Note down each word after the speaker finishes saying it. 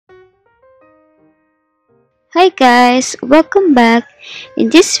Hi guys, welcome back. In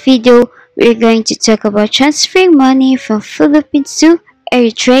this video, we're going to talk about transferring money from Philippines to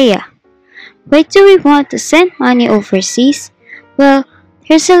Eritrea. Why do we want to send money overseas? Well,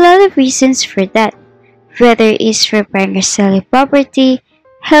 there's a lot of reasons for that. Whether it's for buying or selling property,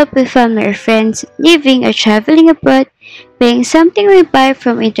 help with family or friends, living or traveling abroad, paying something we buy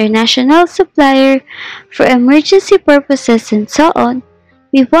from international supplier, for emergency purposes and so on.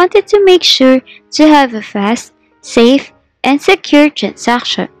 We wanted to make sure to have a fast, safe, and secure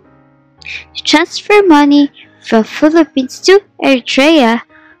transaction. To transfer money from Philippines to Eritrea,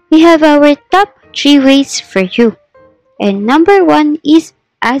 we have our top 3 ways for you. And number 1 is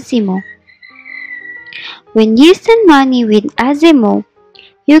Azimo. When you send money with Azimo,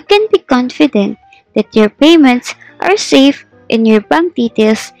 you can be confident that your payments are safe and your bank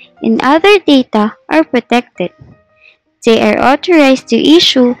details and other data are protected. They are authorized to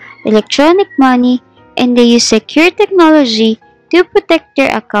issue electronic money and they use secure technology to protect your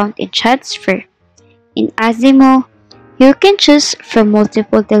account and transfer. In Azimo, you can choose from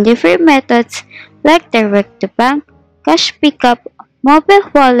multiple delivery methods like direct to bank, cash pickup, mobile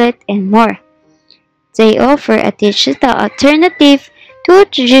wallet, and more. They offer a digital alternative to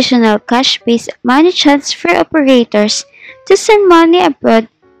traditional cash-based money transfer operators to send money abroad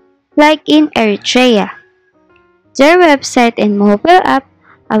like in Eritrea. Their website and mobile app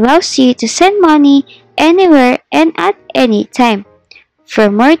allows you to send money anywhere and at any time. For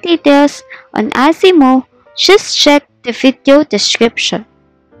more details on Azimo, just check the video description.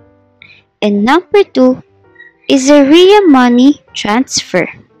 And number 2 is ɛrɪɪە money transfer.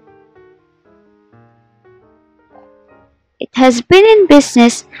 It has been in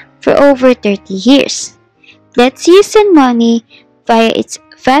business for over 30 years. Lets you send money via its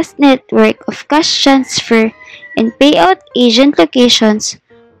vast network of cash transfer and payout agent locations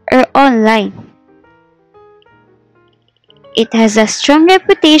or online. It has a strong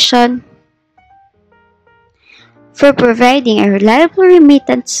reputation for providing a reliable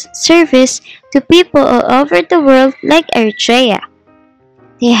remittance service to people all over the world like Eritrea.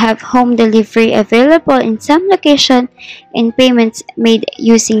 They have home delivery available in some locations and payments made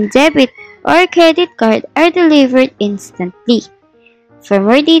using debit or credit card are delivered instantly. For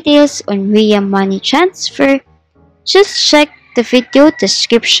more details on ɛrɪɪە money transfer, just check the video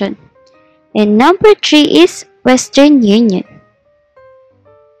description. And number 3 is Western Union.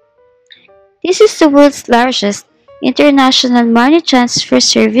 This is the world's largest international money transfer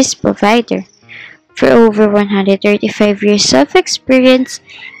service provider. For over 135 years of experience,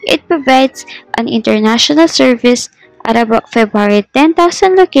 it provides an international service at about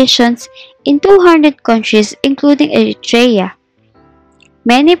 510,000 locations in 200 countries including Eritrea.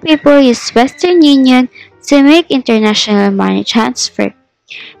 Many people use Western Union to make international money transfer,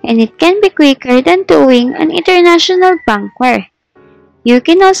 and it can be quicker than doing an international bank wire. You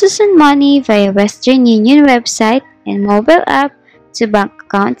can also send money via Western Union website and mobile app to bank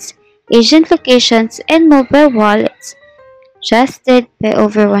accounts, agent locations, and mobile wallets. Trusted by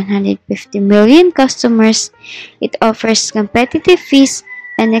over 150 million customers, it offers competitive fees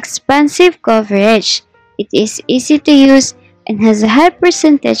and expansive coverage. It is easy to use and has a high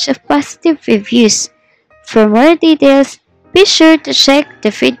percentage of positive reviews. For more details, be sure to check the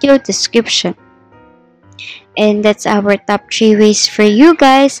video description. And that's our top 3 ways for you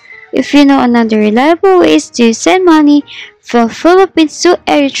guys. If you know another reliable ways to send money from Philippines to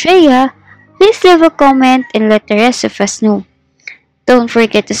Eritrea, please leave a comment and let the rest of us know. Don't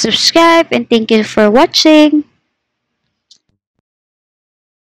forget to subscribe and thank you for watching.